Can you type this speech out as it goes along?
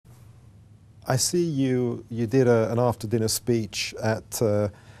I see you did an after-dinner speech at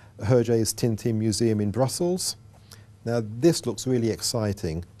Herges Tintin Museum in Brussels. Now, this looks really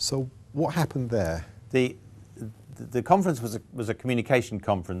exciting. So what happened there? The conference was a communication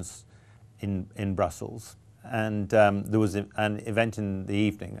conference in Brussels, and there was an event in the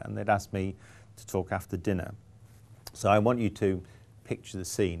evening, and they'd asked me to talk after dinner. So I want you to picture the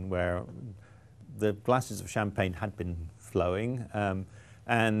scene where the glasses of champagne had been flowing,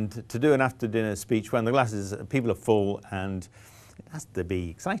 and to do an after-dinner speech when the people are full, and it has to be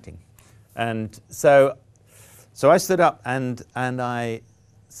exciting. And so I stood up and I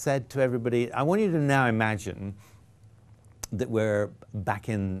said to everybody, I want you to now imagine that we're back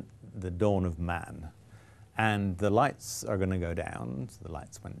in the dawn of man, and the lights are going to go down. So the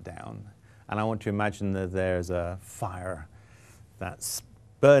lights went down, and I want you to imagine that there's a fire that's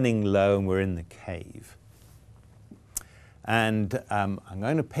burning low, and we're in the cave. And I'm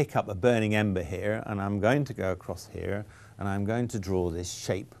going to pick up a burning ember here, and I'm going to go across here, and I'm going to draw this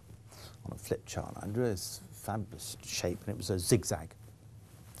shape on a flip chart. I drew this fabulous shape, and it was a zigzag,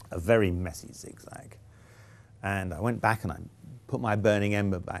 a very messy zigzag. And I went back and I put my burning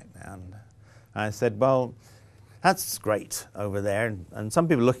ember back down. I said, well, that's great over there. And some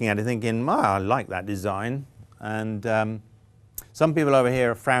people looking at it thinking, oh, I like that design. And some people over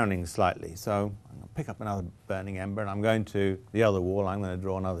here are frowning slightly. So I'm going to pick up another burning ember, and I'm going to the other wall. I'm going to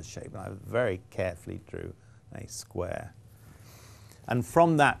draw another shape. And I very carefully drew a square. And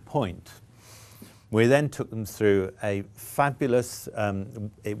from that point, we then took them through a fabulous,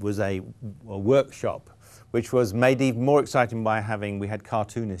 it was a workshop, which was made even more exciting by we had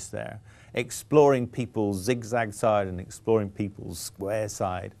cartoonists there, exploring people's zigzag side and exploring people's square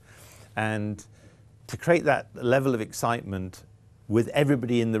side. And to create that level of excitement with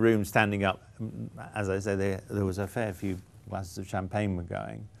everybody in the room standing up, as I say, there was a fair few glasses of champagne were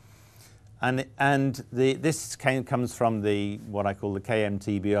going. And this comes from what I call the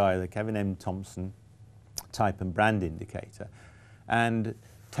KMTBI, the Kevin M. Thompson Type and Brand Indicator. And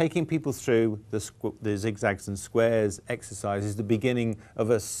taking people through the zigzags and squares exercise is the beginning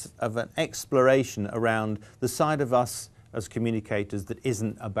of an exploration around the side of us as communicators that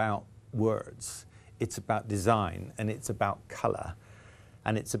isn't about words. It's about design, and it's about colour,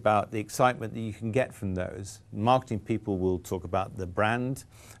 and it's about the excitement that you can get from those. Marketing people will talk about the brand,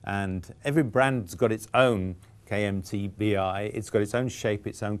 and every brand's got its own KMTBI, it's got its own shape,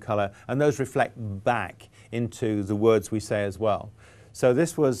 its own colour, and those reflect back into the words we say as well. So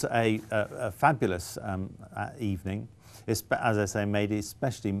this was a fabulous evening, as I say, made it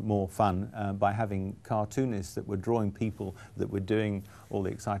especially more fun by having cartoonists that were drawing people that were doing all the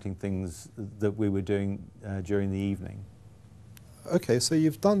exciting things that we were doing during the evening. Okay, so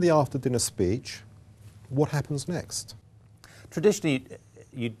you've done the after-dinner speech. What happens next? Traditionally,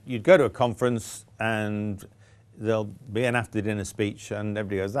 you'd go to a conference and there'll be an after-dinner speech, and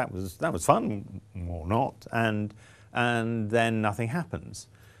everybody goes, that was fun, or not, and then nothing happens.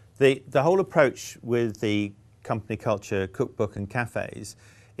 The whole approach with the company culture cookbook and cafes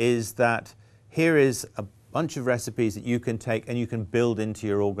is that here is a bunch of recipes that you can take and you can build into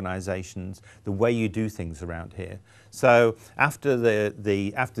your organizations the way you do things around here. So after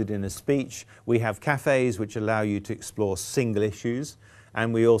the after-dinner speech, we have cafes which allow you to explore single issues,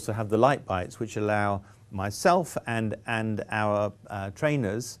 and we also have the light bites which allow myself and our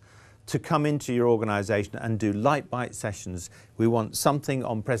trainers to come into your organization and do light bite sessions. We want something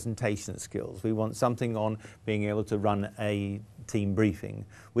on presentation skills. We want something on being able to run a team briefing.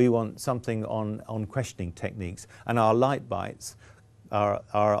 We want something on questioning techniques. And our light bites are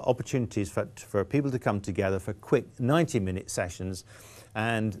opportunities for people to come together for quick 90-minute sessions,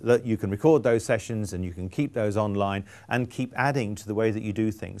 and that you can record those sessions and you can keep those online and keep adding to the way that you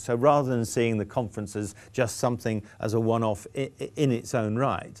do things. So rather than seeing the conference as just something as a one-off in its own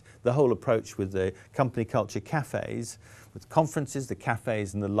right, the whole approach with the company culture cafes, with conferences, the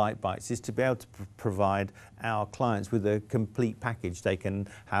cafes and the light bites, is to be able to provide our clients with a complete package. They can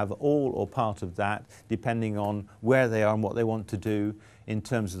have all or part of that depending on where they are and what they want to do in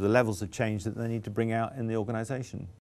terms of the levels of change that they need to bring out in the organization.